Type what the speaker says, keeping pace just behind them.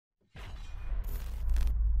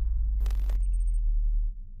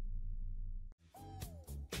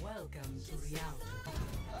Welcome to Rialto.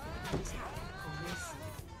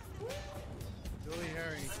 Billy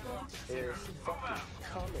Harry.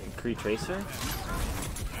 Cree Tracer?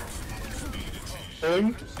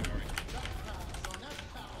 Boom.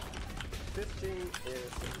 15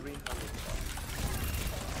 is 300.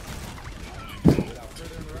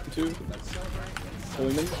 2.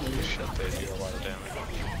 Pulling them. Shit, they do a lot of damage.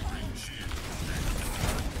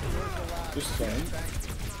 Just fine.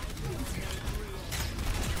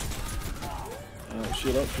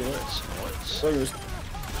 Shield up, shield up. Slingers.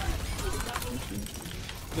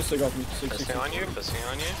 Just take off me. Pissing on you,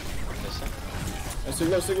 pissing on you. Pissing. Sig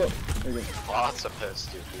low, sig low. There you go. Lots of piss,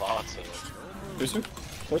 dude. Lots of it. Piercer?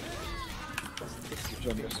 What? Good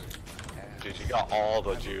job, guys. Dude, you got all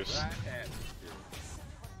the juice.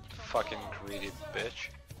 Fucking greedy bitch.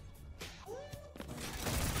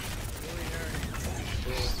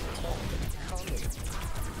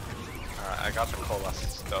 Alright, I got the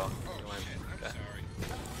coalescence though. Okay.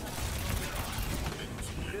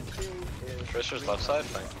 Trisher's left side,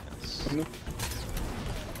 flank. Yes.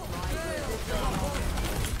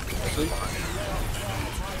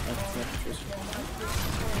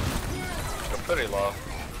 You're pretty low.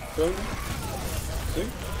 Going. Sig.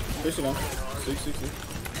 Piercer down. Sig.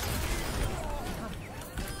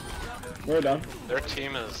 We're down. Their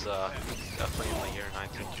team is definitely in the year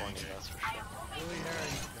 1920, that's for sure.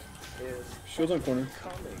 Shield's on corner.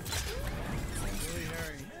 Billy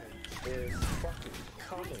Harry. Is fucking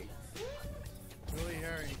coming. Billy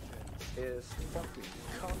Harry. Is fucking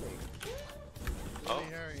coming. Oh,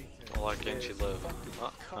 Billy Harry. I'll let Genji live.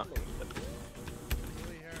 Oh.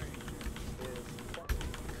 Billy Harry.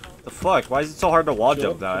 The fuck? Why is it so hard to wall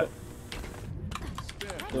jump that?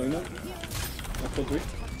 Blowing up. I pulled 3.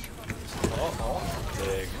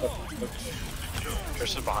 Big.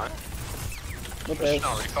 Tristan behind. What the Tristan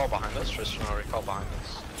hell? no recall behind us. Tristan no recall behind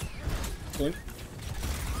us. Pulling.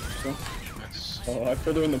 So. Nice. Oh, I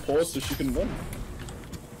put her in the pole so she can run.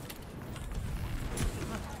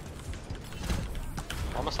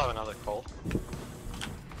 Almost have another call.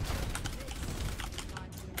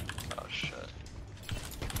 Oh shit.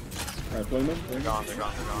 Alright, pulling them. They're gone.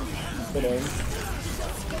 Hold on.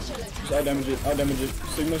 Just I'll damage it.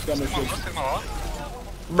 Sigma's got no shield.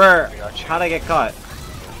 Brr! How'd I get caught?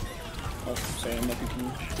 Oh, sorry, I'm not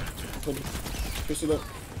thinking. Hold it. Twist it up.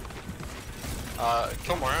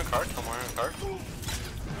 Kill Moira on card.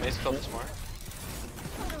 Mace killed this Moira.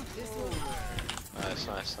 Nice.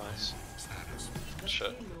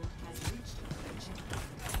 Shit.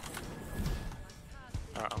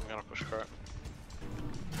 Alright, I'm gonna push cart.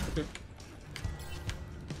 Okay.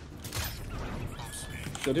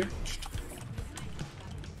 Shield here.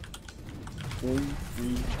 4, 3,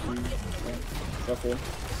 2, 1. Got 4.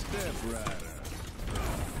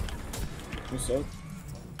 What's up?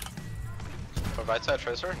 For right side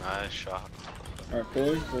tracer? Nice shot. Alright,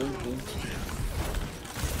 pulling.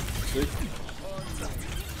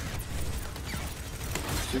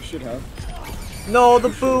 6 should have. No, the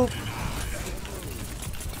boop!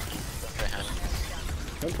 Okay, hand.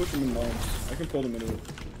 Don't push him in lines. I can pull them into it.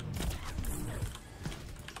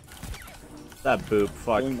 That boop,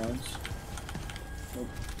 fuck. Pulling lines. Nope.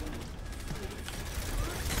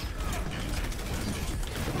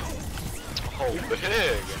 Oh,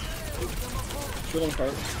 big! Shield on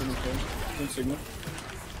cart. One Sigma.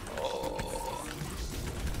 Oh. I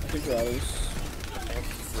think we're out of this. I think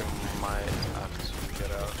we might have to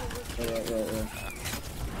get out. Right.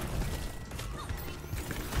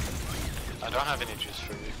 I don't have any juice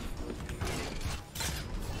for you.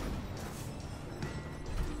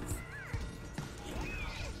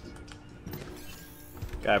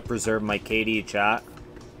 Gotta preserve my KD chat.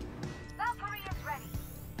 Valkyrie is ready.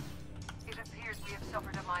 It appears we have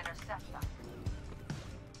suffered a minor setback.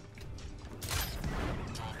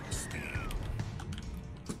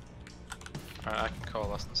 Alright, I can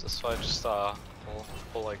coalesce this fight. Just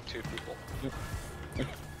pull like 2 people. Yep.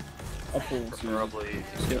 Okay. I'll pull. Preferably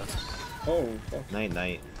DPS. Oh, fuck.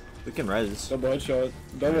 Night. We can res. Double headshot.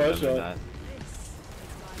 That.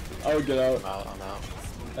 I would get out. I'm out.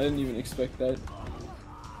 I didn't even expect that.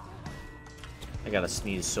 I gotta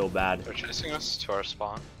sneeze so bad. They're chasing us to our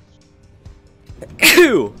spawn.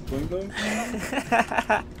 Ew! Blink them?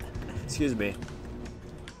 Excuse me.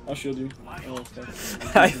 I'll shield you. Oh,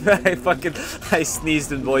 fuck. I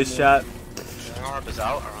sneezed in voice chat. Young Orb is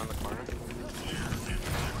out around the corner.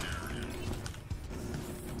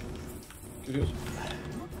 Good heals.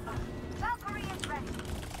 Valkyrie is ready.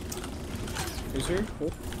 Is here?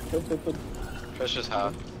 Hold. Trish is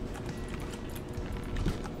half.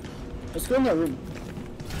 Let's go in that room.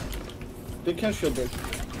 Big cash shield break.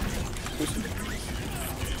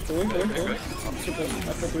 Pulling.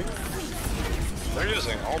 After 3. They're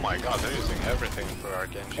using, oh my god, they're using everything for our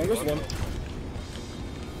Genji. There's one.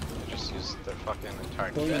 They just used their fucking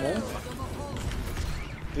entire Pulling them kit. all.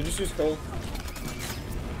 They just use Cole.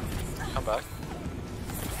 Come back.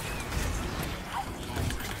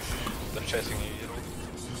 They're chasing you, Yeatle.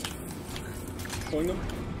 Pulling them.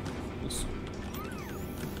 Yes.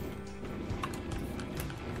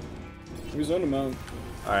 We zone them out.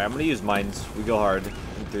 Alright, I'm gonna use mines. We go hard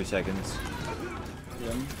in 3 seconds.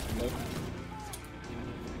 Yeah, no.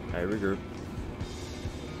 Alright, regroup.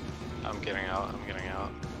 I'm getting out.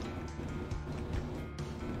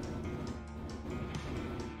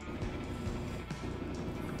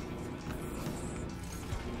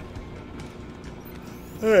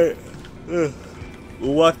 Alright.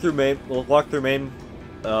 We'll walk through main.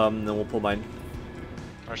 Then we'll pull mine.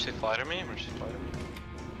 Mercy fly to me.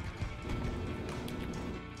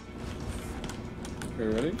 Okay,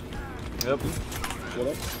 ready? Yep. What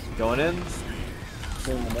up? Going in.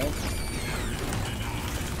 Pulling them out.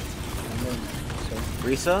 And then,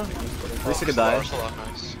 Risa? Risa could die.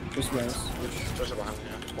 Nice. just nice. Which, There's a behind me,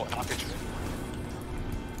 yeah. Well, happy to.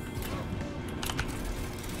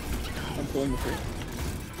 I'm pulling the 3.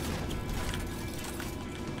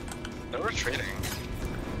 They're retreating.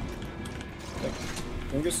 Yep.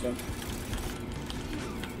 Don't get stunned.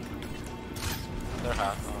 They're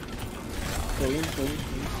half. Pulling.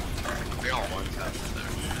 They all one tap there.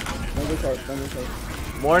 One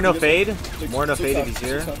card. More no fade. Six- More no six fade top, if he's six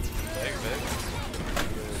here. top.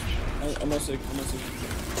 Big. I'm not sick.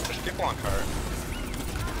 There's people on cart.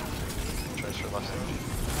 Tracer left side.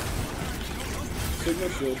 Sigma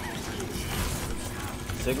shield. I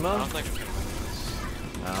Sigma? don't think it's gonna win this.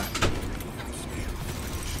 No.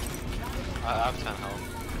 I have 10 health.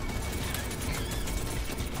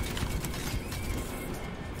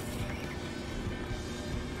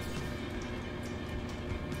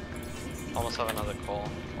 Almost have another call.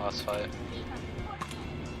 Last fight.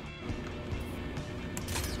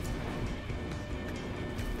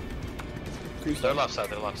 They're left side.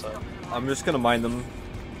 I'm just gonna mine them.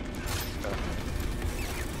 Okay.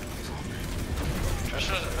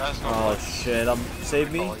 Trisha has no Oh blood. shit!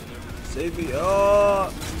 Save me! Call either. Save me!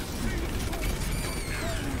 Oh!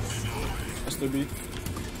 SWB.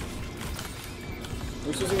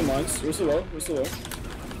 This is in the mines. We're still low.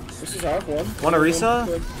 This is half one. Want a Risa?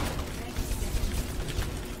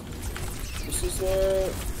 This is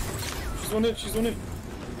she's on it.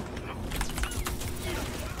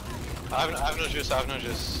 I have no juice. I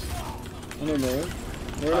don't know.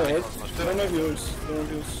 Where are they? Don't have yours.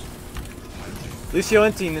 Lucio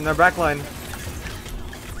and Teen in our back line.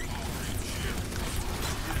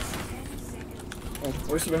 Oh,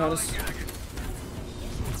 where's the behind us?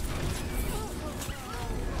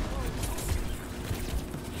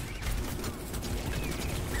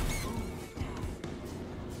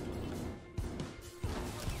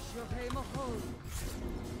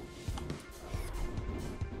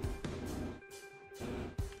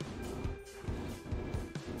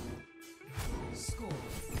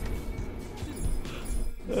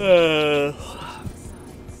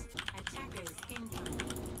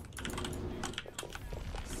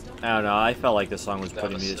 I don't know, I felt like this song was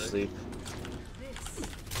putting me to sleep.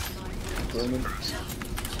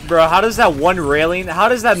 Bro, how does that one railing,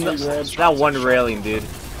 that one railing, dude?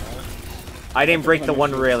 I didn't break the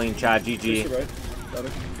one railing, Chad, GG. Right. Got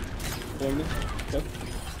it. Pulling it. Okay.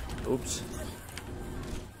 Oops.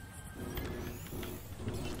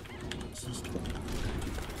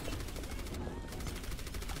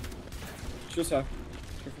 Just half.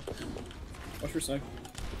 Careful. Watch your snipe.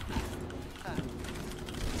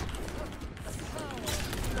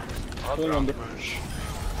 Pulling under.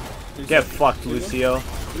 Get fucked, Lucio.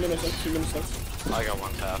 2 minutes left. I got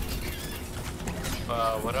one tapped.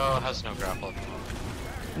 Widow has no grapple.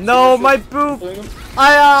 No, my boop! Pulling them.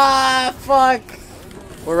 Fuck!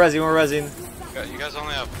 We're rezzing. You guys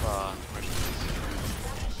only have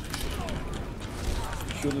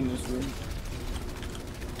Shield in this room.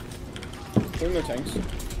 Pulling their tanks.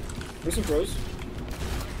 Where's some pros?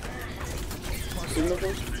 Signal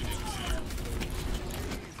pros?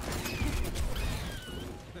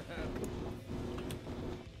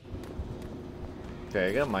 Okay,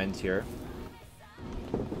 I got mines here.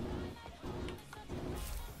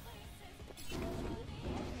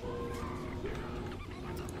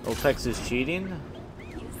 Opex is cheating?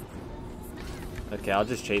 Okay, I'll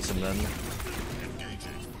just chase him then.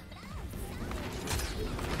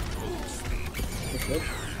 Okay.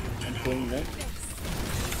 I'm pulling that.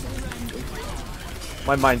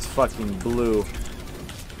 My mind's fucking blue.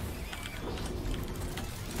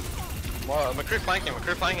 Well, McCree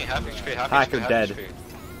flanking, half HP, half Hacker HP, half dead. HP.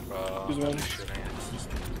 Bro, Who's one? I'm shooting.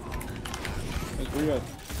 Where you at?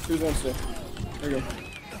 Who's one still? There you go.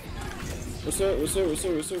 What's up?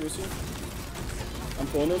 I'm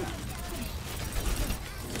pulling him.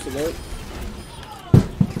 What's the load?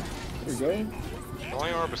 There we go. The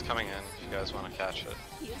only orb is coming in if you guys want to catch it.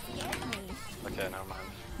 Okay, never mind.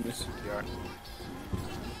 Miss. PR.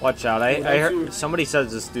 Watch out! I heard somebody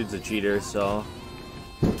says this dude's a cheater, so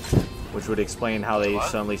which would explain how they What?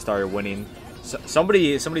 suddenly started winning.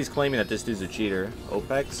 Somebody's claiming that this dude's a cheater.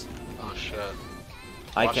 OPEX. Oh shit.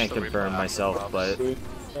 I Watch can't the confirm replay myself, after but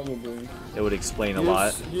Probably. it would explain a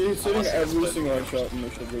lot. He's hitting every single headshot and the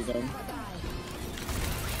shit goes down.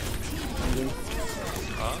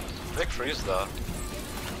 Big freeze though.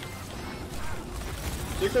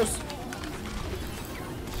 Take us.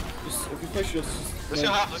 Just, if you push us.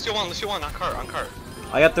 Lucio half, Lucio one, on cart.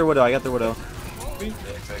 I got their widow. Big.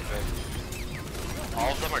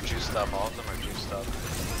 All of them are juiced up,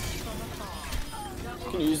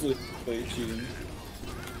 You can easily play cheating.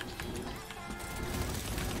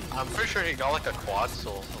 I'm pretty sure he got like a quad,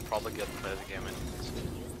 so he'll probably get to play the game anyways.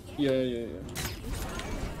 Yeah.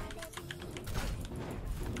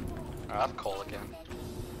 I have Cole again.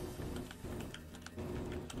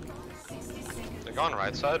 They're going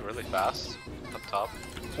right side really fast, up top.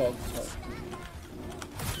 Top.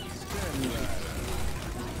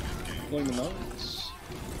 Pulling them out.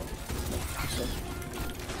 So.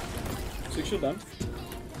 6 shot down.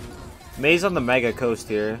 May's on the mega coast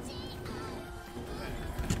here.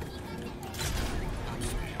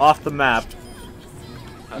 Off the map.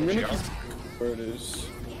 I'm gonna keep where it is.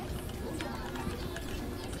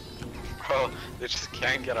 Bro, they just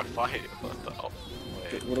can't get a fight. What the hell?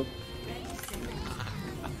 Wait, What up?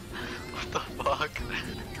 what the fuck?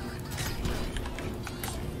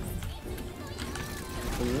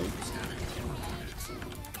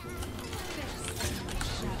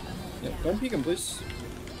 Yeah, don't peek him, please.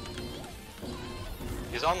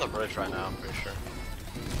 He's on the bridge right now, I'm pretty sure.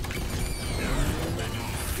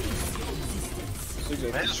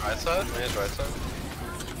 May's right side.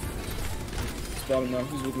 It's got him now.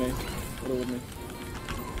 He's with me. What with me?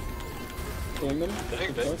 Pulling them. Big.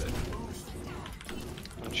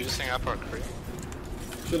 I'm juicing up our creep.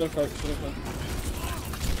 Should have cart.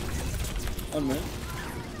 On me.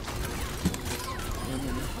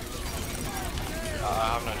 I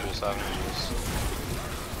have no juice.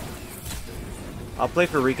 I'll play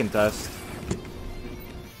for recontest.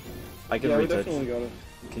 I can Yeah, we retouch. definitely got it.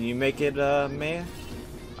 Can you make it, May?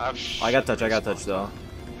 I got touch though.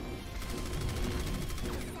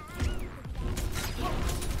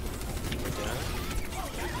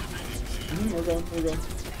 We're going. We're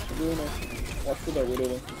doing it. Watch for that widow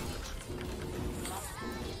though.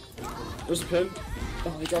 There's a pin.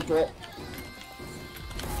 Oh, he got brought.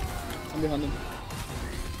 I'm behind him.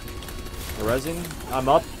 The resin. I'm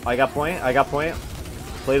up. I got point.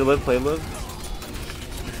 Play to live.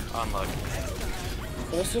 Unlucky.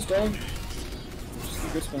 Oh, it's just down. Just a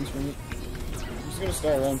good spins from it. He's gonna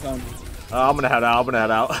stall a long time. I'm gonna head out.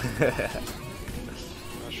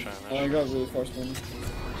 Oh, I got really far spinning.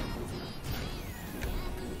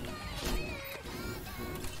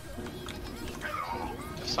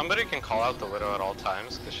 If somebody can call out the widow at all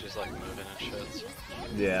times, because she's like moving and shit. So.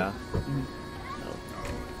 Yeah.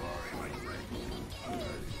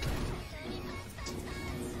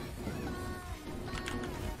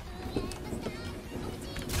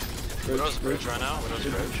 Widow's bridge right now. Widow's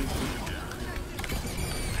bridge.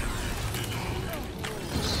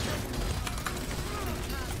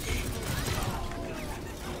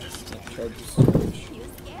 Charges.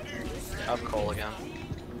 I have Cole again.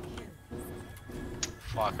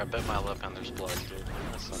 Fuck, I bit my lip and there's blood, dude.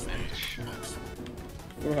 That's a mage.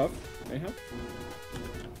 Or half. May have.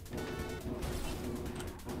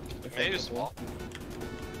 Mage as well.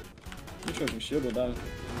 I'm sure I can shield or die.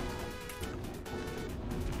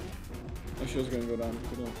 My shield's gonna go down.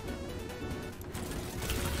 Good luck.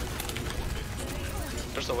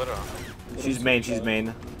 There's the widow. She's main.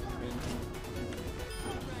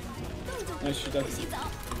 Nice, she died.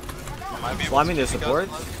 Might be Slamming able their to support.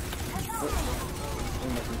 take us.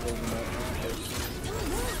 I'm not controlling that.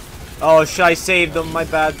 Oh shit! I saved them. My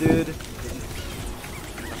bad, dude. I'm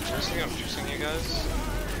juicing you guys.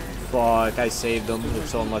 Fuck! I saved them. They're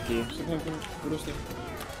so unlucky.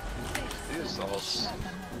 These alls.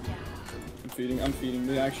 I'm feeding.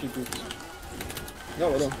 They actually pooped.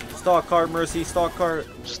 No, Widow. Stock cart, Mercy. Stock cart.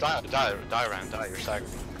 Just die, Rand, die, you're sagging.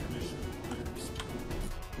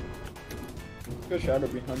 Good shadow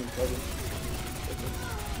behind him, probably.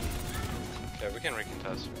 Okay, we can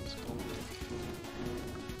recontest. It's cool.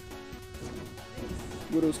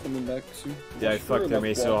 Widow's coming back soon. Yeah, I Watch fucked her their left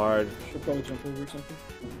mate so wall. hard. She'll probably jump over or something.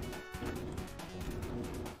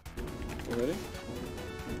 You ready?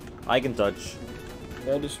 I can touch.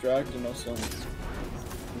 I'll distract and I'll stun.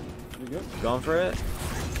 You good? Going for it.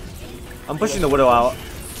 I'm pushing the Widow out.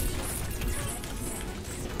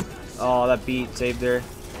 Oh, that beat saved her.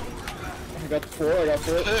 I got 4, I got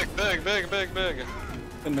 4. Big.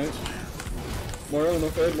 10 minutes. More no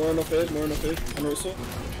fade, more no fade, more no fade. And Russell.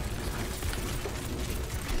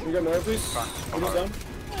 We got more, please. Widow's down.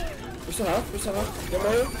 First half. Get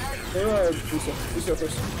more. There, Lucio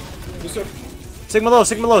first. Lucio. Sigma low,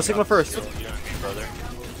 first. You and me, brother.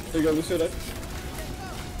 There you go, Lucio dead.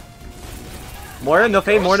 More no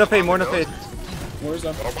fade. More is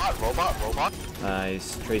down. Robot.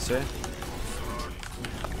 Nice. Tracer.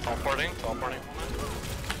 Teleporting.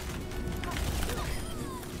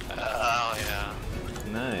 Oh yeah.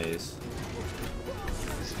 Nice.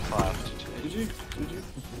 He's clapped. GG.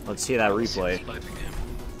 Let's see that replay. Play the game.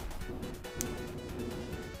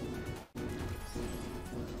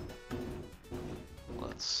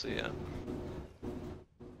 Let's see it.